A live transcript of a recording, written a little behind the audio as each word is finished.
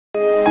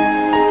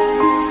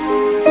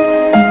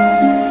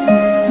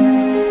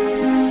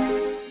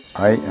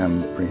I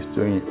am Prince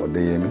Toyin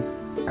Odeyemi.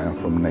 I'm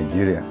from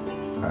Nigeria.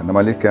 I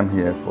normally come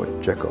here for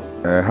checkup.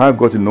 How I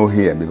got to know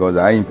here because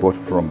I import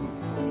from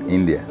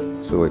India.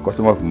 So a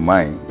customer of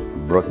mine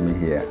brought me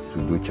here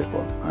to do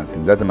checkup, and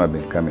since that time I've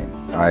been coming.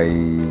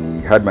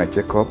 I had my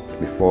checkup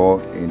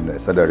before in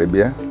Saudi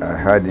Arabia, I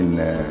had in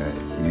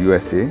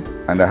USA,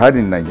 and I had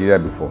in Nigeria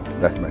before.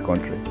 That's my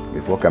country,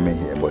 before coming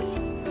here, but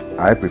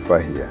I prefer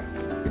here.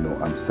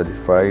 I'm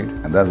satisfied,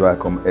 and that's why I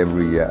come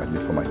every year at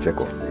least for my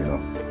checkup,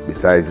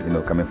 besides,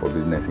 coming for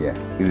business here.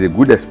 It's a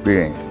good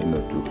experience,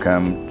 to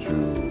come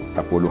to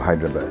Apollo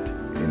Hyderabad.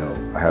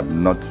 I have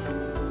not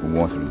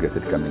once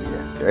regretted coming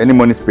here. Any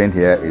money spent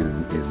here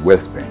is well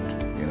spent,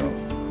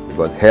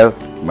 because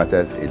health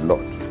matters a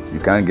lot. You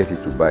can't get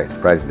it to buy, it's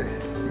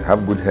priceless. You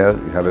have good health,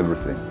 you have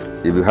everything.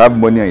 If you have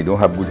money and you don't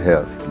have good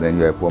health, then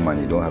you're a poor man.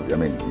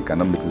 You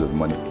cannot make use of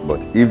money.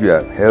 But if you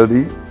are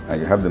healthy and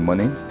you have the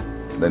money,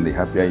 then the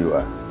happier you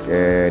are.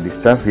 The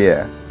staff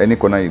here, any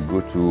corner you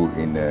go to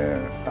in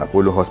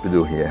Apollo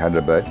Hospital here,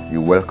 Hyderabad,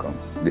 you're welcome.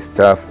 The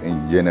staff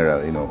in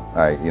general,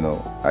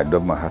 I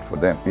love my heart for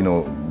them.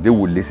 They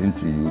will listen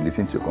to you,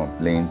 listen to your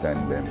complaint,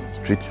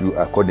 and treat you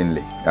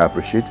accordingly. I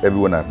appreciate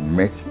everyone I've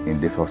met in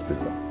this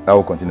hospital. I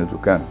will continue to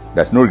come.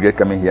 There's no regret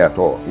coming here at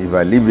all. If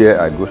I leave here,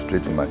 I go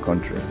straight to my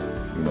country.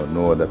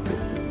 No other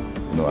place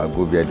to. I'll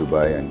go via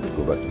Dubai and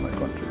go back to my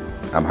country.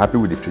 I'm happy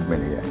with the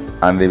treatment here,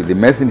 and the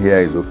medicine here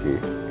is okay.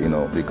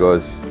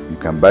 Because you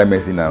can buy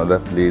medicine in another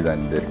place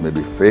and it may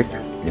be fake.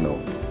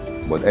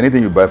 But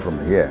anything you buy from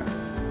here,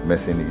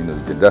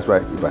 medicine, that's why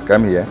if I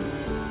come here,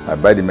 I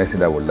buy the medicine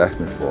that will last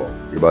me for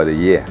about a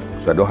year,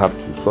 so I don't have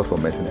to source for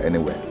medicine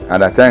anywhere.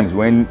 And at times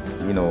when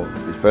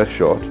it fell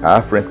short, I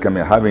have friends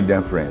coming. I have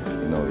Indian friends,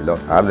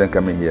 I have them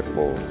coming here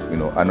for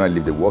annual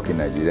leave. They work in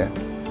Nigeria.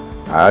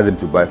 I ask them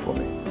to buy for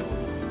me.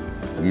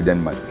 Give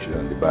them my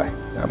prescription, they buy.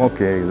 I'm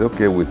okay. It's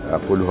okay with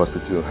Apollo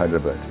Hospitals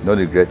Hyderabad. No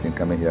regretting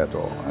coming here at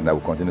all, and I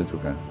will continue to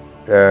come.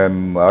 I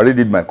already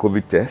did my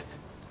COVID test.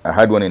 I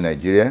had one in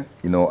Nigeria.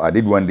 I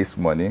did one this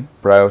morning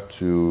prior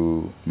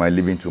to my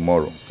leaving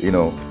tomorrow.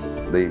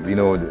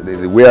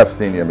 The way I've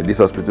seen this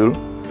hospital,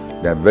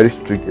 they are very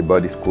strict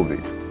about this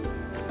COVID.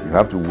 You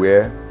have to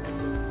wear,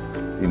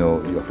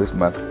 your face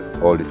mask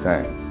all the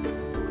time.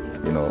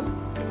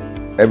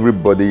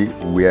 Everybody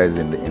wears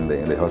in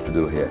the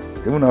hospital here.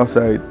 Even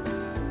outside,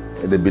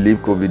 they believe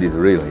COVID is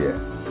real here.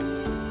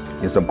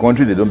 In some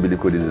countries, they don't believe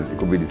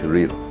COVID is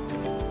real.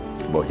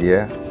 But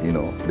here,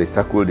 they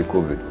tackle the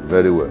COVID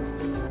very well.